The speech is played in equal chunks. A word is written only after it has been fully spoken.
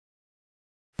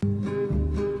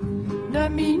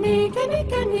Dominique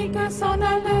et Nique s'en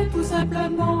allaient tout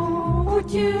simplement au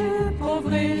Dieu,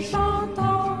 pauvre et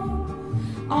chantant.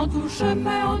 En tout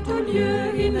chemin, en tout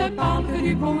lieu, il ne parle que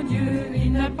du bon Dieu,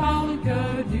 il ne parle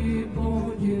que du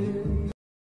bon Dieu.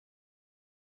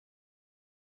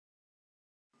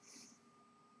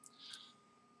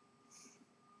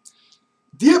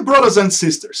 Dear brothers and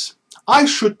sisters, I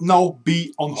should now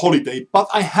be on holiday, but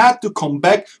I had to come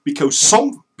back because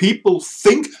some people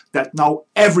think that now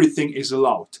everything is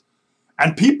allowed.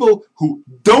 And people who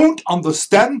don't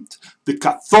understand the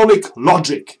Catholic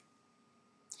logic.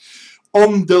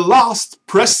 On the last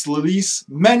press release,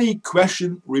 many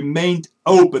questions remained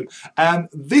open, and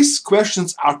these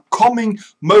questions are coming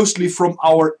mostly from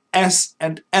our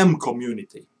S&M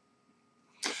community.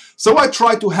 So I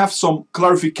try to have some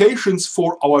clarifications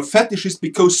for our fetishists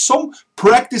because some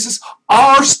practices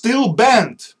are still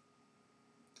banned.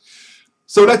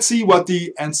 So let's see what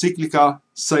the encyclica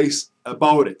says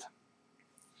about it.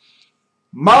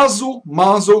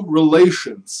 Maso-maso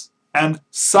relations and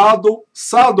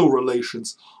sado-sado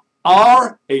relations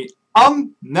are an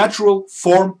unnatural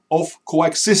form of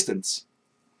coexistence.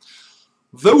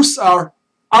 Those are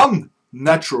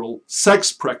unnatural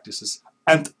sex practices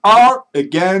and are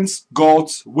against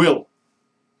God's will.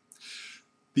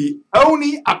 The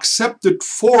only accepted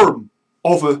form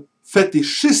of a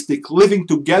fetishistic living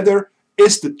together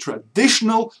is the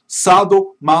traditional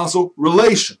sado-maso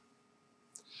relation.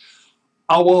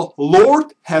 Our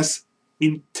Lord has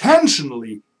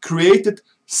intentionally created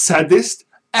sadists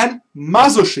and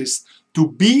masochists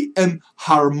to be an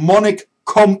harmonic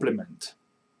complement.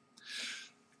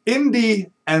 In the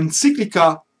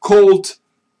encyclica called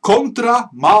Contra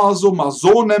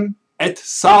maso-masonem et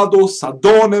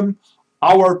sado-sadonem,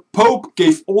 our Pope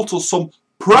gave also some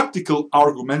practical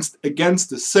arguments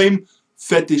against the same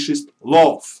fetishist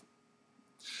love.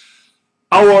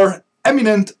 Our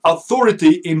eminent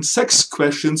authority in sex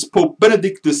questions, Pope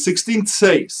Benedict XVI,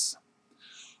 says,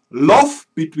 love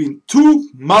between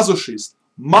two masochists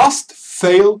must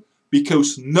fail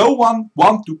because no one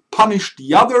wants to punish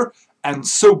the other, and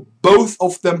so both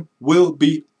of them will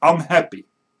be unhappy.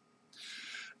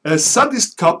 A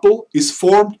sadist couple is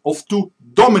formed of two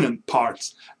dominant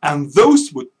parts, and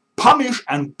those would punish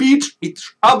and beat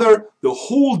each other the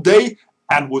whole day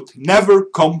and would never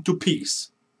come to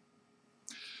peace.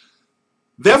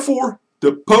 Therefore,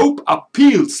 the Pope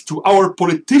appeals to our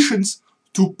politicians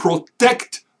to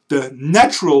protect the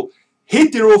natural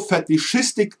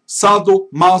hetero-fetishistic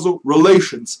sado-maso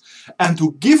relations and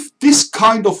to give this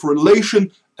kind of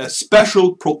relation a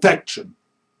special protection.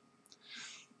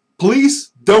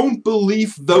 Please don't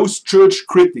believe those church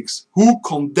critics who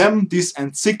condemn this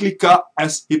encyclica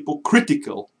as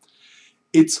hypocritical.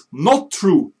 It's not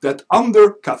true that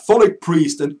under Catholic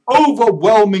priests an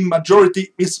overwhelming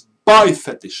majority is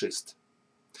bi-fetishist.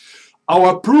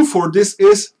 Our proof for this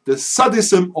is the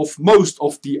sadism of most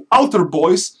of the altar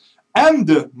boys and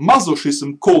the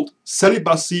masochism called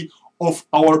celibacy of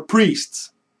our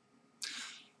priests.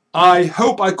 I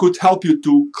hope I could help you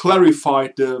to clarify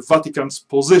the Vatican's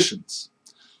positions.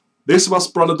 This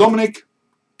was Brother Dominic,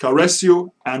 caress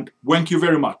you and thank you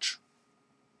very much.